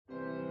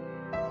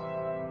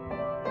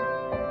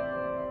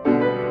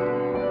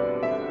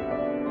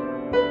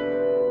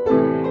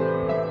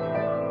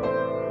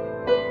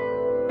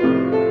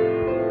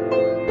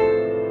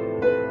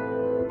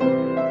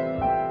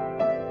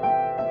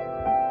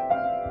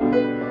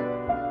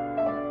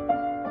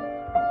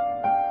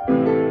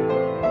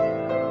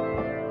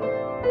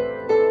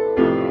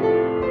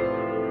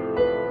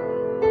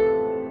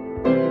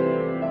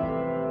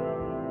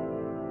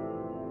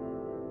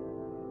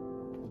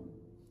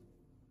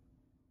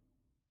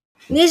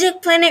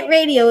Music Planet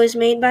Radio is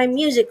made by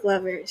music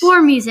lovers.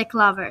 For music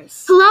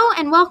lovers. Hello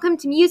and welcome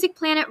to Music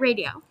Planet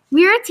Radio.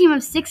 We are a team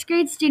of 6th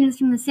grade students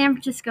from the San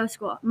Francisco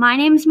School. My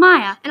name is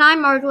Maya. And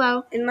I'm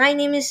Marglo. And my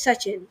name is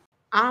Sachin.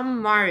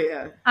 I'm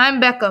Mario. I'm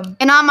Beckham.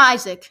 And I'm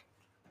Isaac.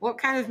 What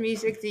kind of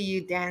music do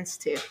you dance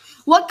to?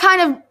 What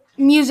kind of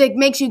music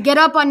makes you get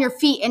up on your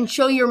feet and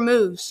show your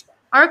moves?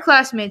 Our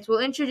classmates will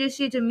introduce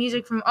you to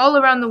music from all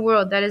around the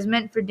world that is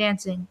meant for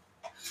dancing.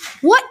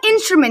 What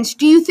instruments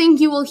do you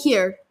think you will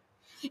hear?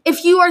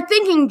 If you are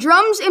thinking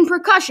drums and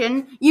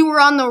percussion, you are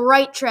on the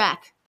right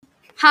track.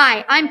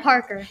 Hi, I'm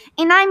Parker.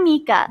 And I'm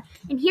Mika.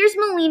 And here's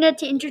Melina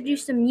to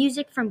introduce some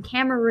music from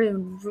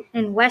Cameroon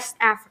in West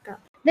Africa.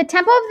 The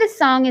tempo of this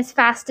song is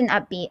fast and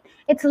upbeat.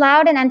 It's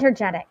loud and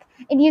energetic.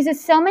 It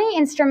uses so many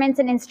instruments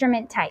and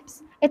instrument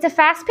types. It's a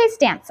fast-paced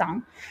dance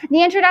song.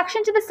 The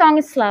introduction to the song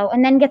is slow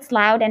and then gets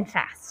loud and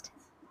fast.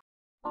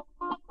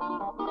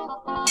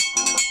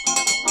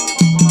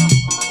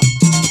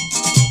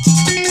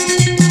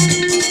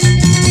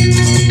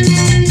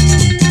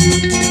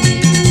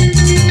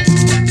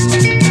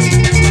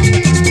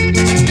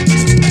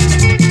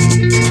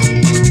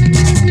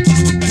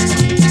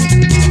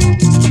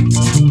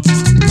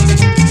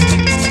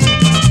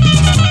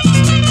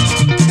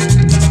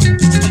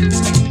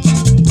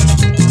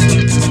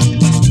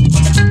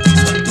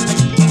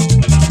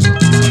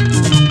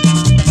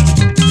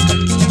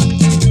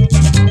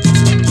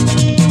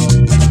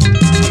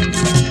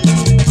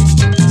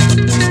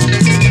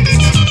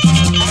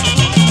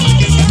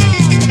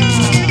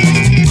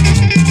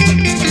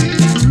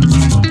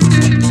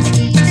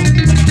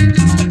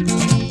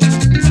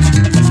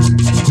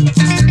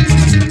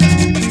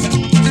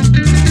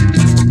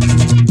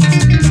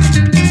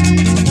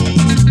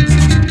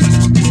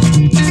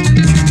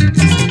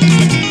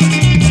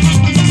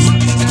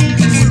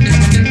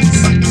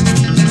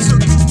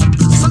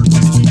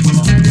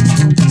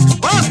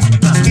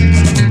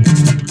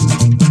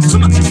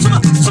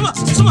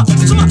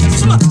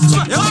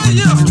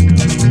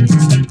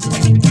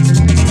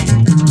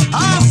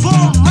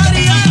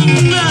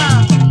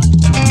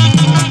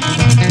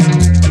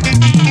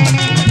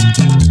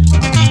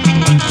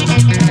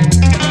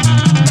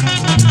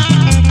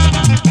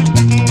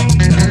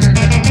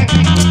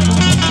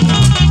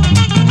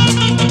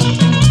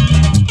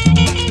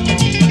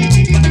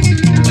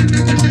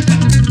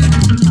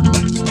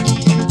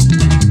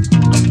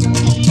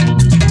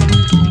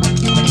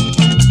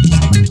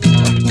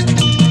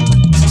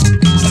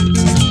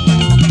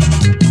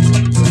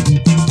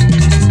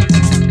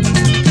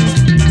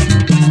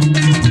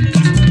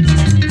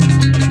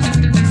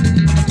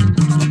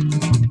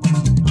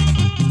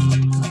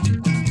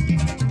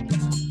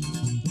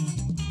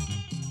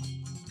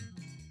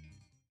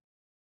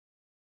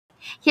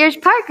 Here's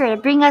Parker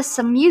to bring us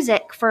some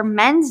music for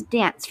men's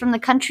dance from the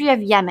country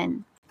of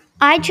Yemen.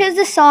 I chose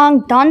the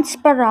song Dans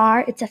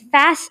Barar. It's a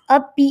fast,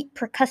 upbeat,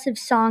 percussive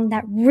song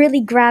that really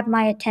grabbed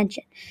my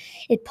attention.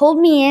 It pulled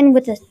me in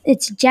with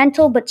its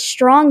gentle but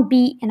strong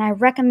beat, and I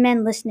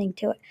recommend listening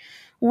to it.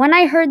 When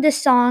I heard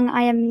this song,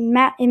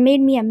 it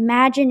made me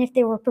imagine if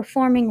they were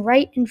performing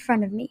right in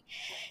front of me.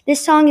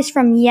 This song is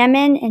from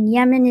Yemen, and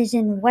Yemen is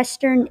in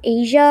Western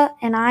Asia,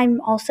 and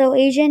I'm also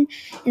Asian,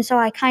 and so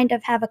I kind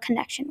of have a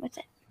connection with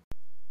it.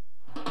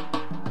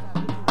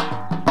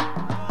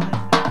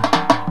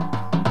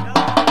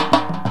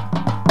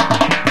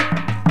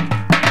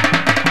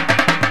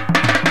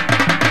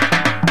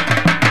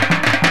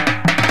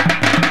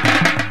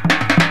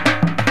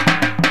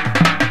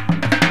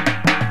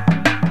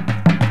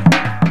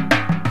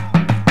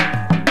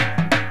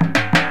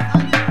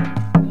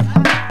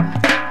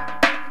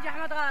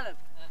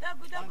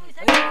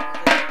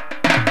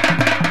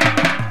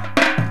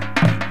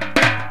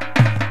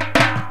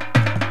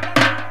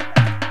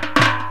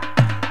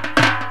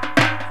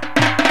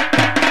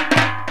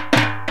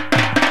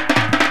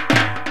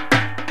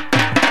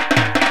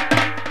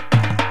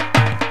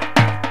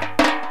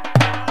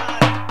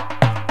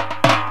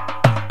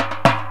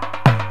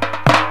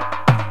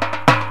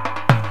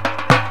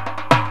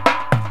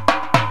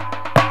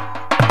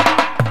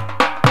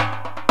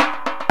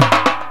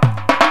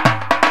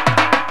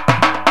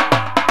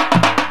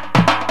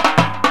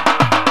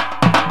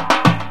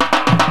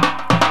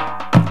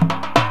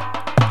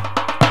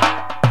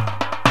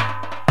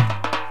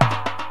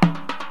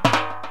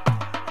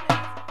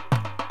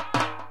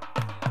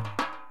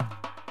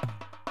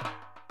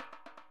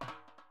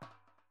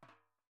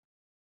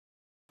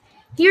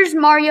 Here's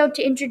Mario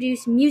to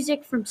introduce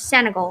music from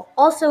Senegal,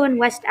 also in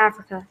West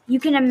Africa.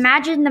 You can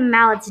imagine the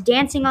mallets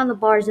dancing on the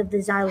bars of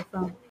the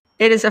xylophone.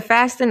 It is a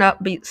fast and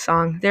upbeat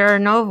song. There are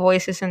no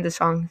voices in the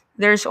song.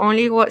 There's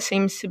only what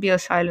seems to be a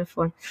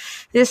xylophone.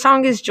 This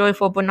song is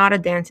joyful but not a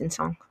dancing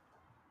song.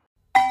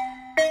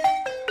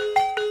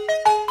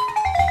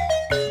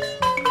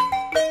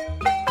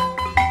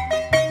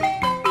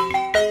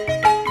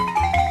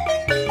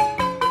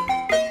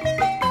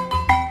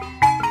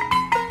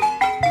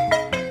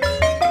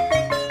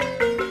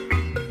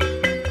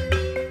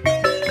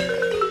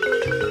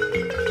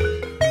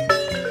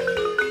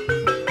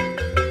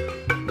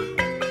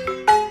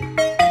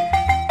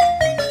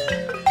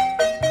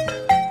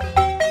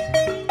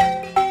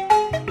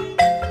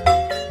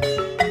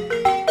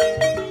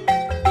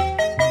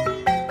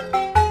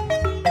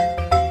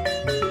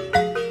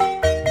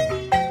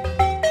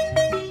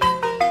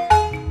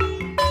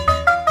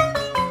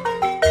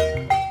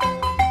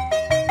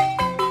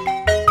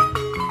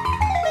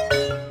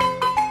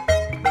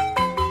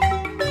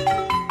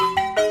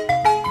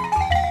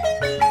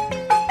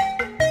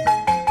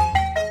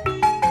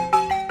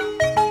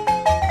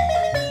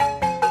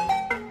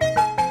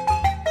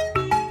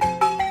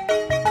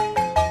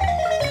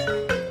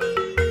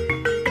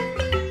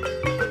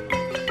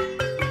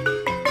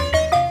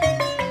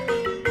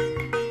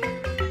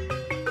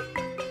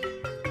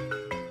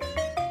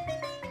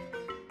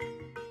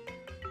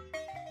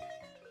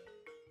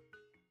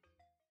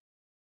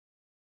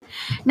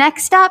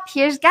 Next up,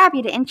 here's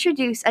Gabby to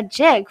introduce a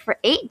jig for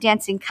 8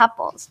 dancing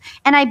couples.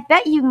 And I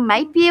bet you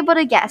might be able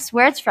to guess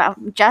where it's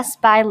from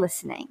just by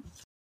listening.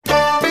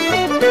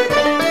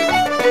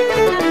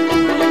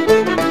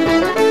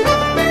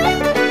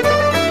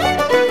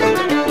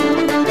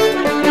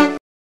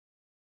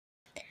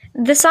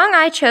 The song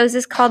I chose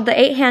is called The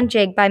 8-Hand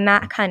Jig by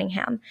Matt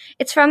Cunningham.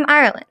 It's from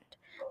Ireland.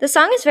 The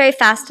song is very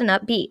fast and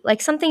upbeat,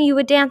 like something you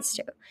would dance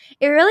to.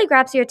 It really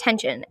grabs your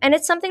attention, and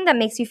it's something that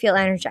makes you feel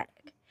energetic.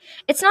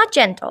 It's not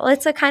gentle,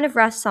 it's a kind of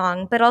rough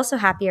song, but also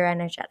happy or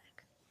energetic.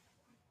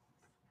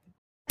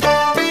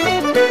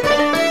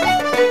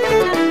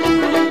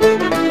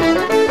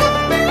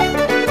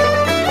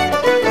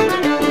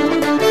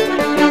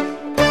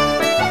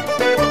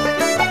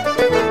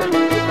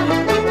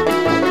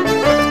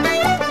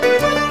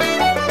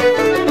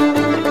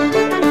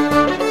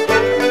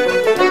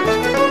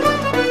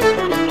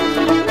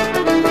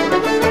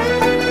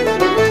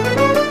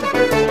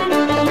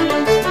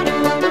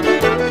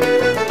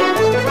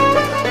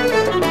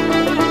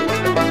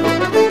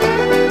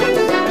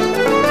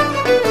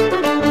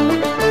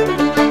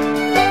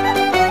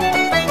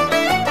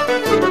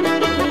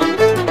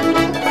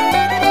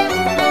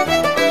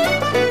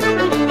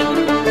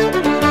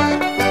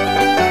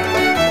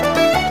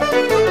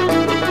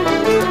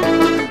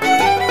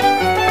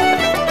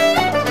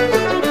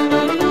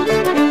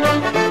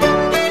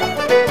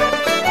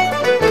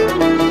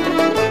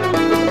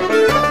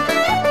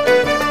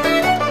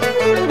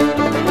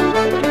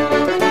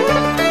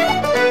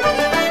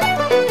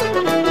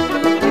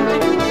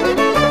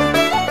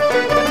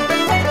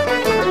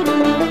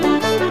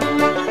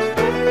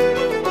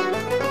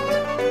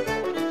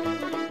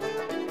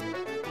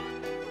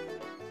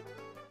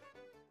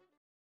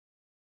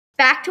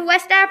 Back to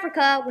West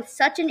Africa with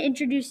such an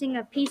introducing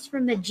a piece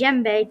from the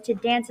djembe to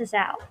dance us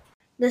out.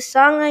 The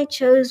song I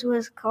chose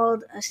was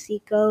called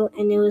Asiko,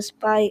 and it was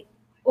by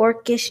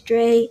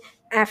Orchestre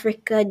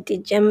Africa de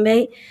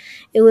Djembe.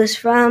 It was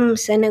from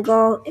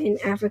Senegal in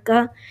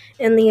Africa,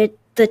 and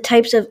the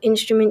types of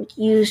instrument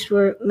used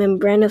were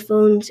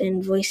membranophones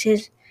and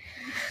voices.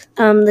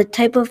 The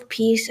type of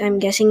piece, I'm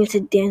guessing it's a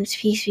dance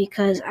piece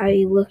because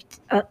I looked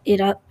it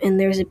up and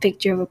there's a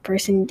picture of a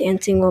person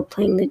dancing while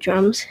playing the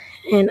drums.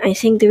 And I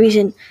think the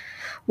reason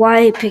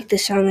why I picked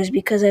this song is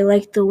because I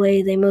liked the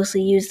way they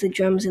mostly use the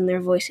drums in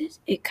their voices.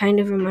 It kind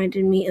of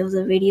reminded me of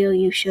the video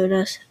you showed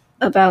us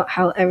about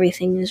how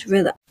everything is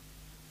rhythm.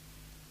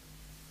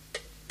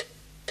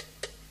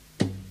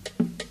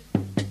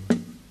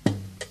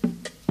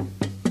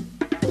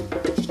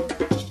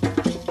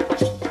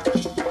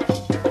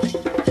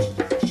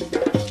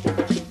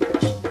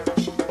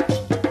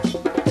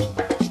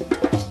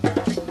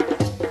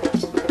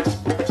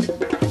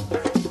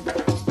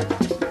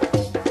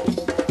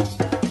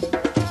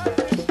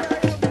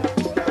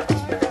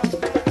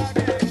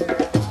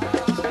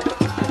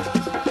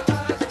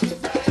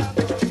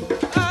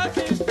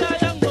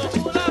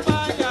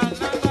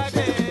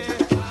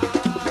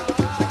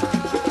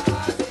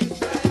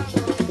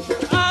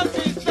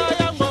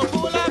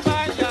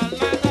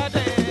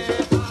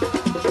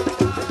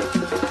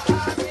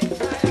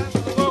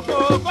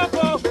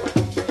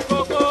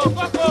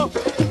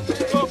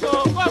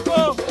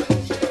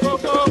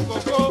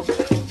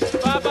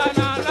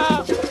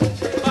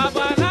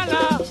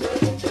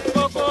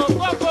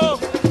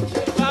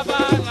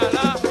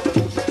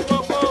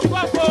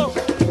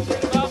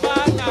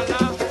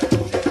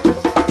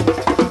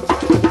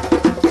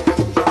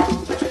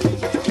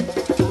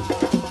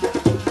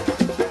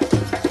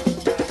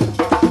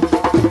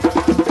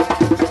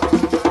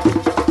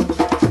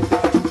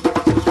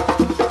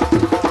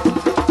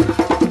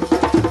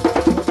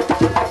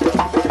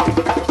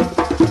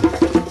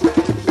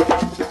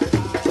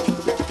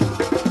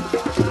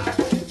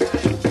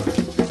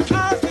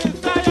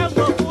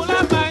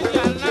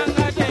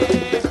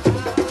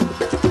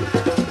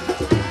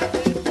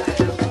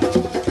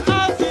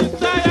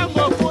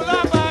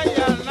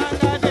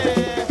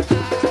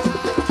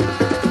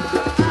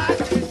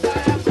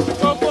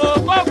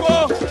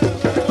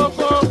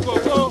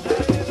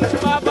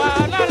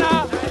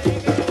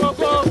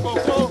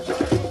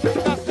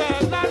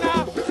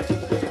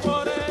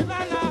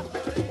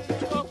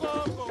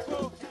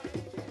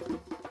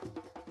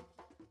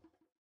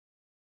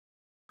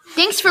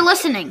 Thanks for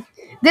listening.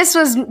 This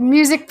was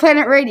Music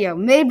Planet Radio,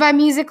 made by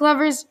music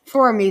lovers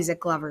for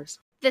music lovers.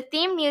 The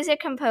theme music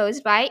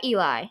composed by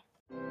Eli.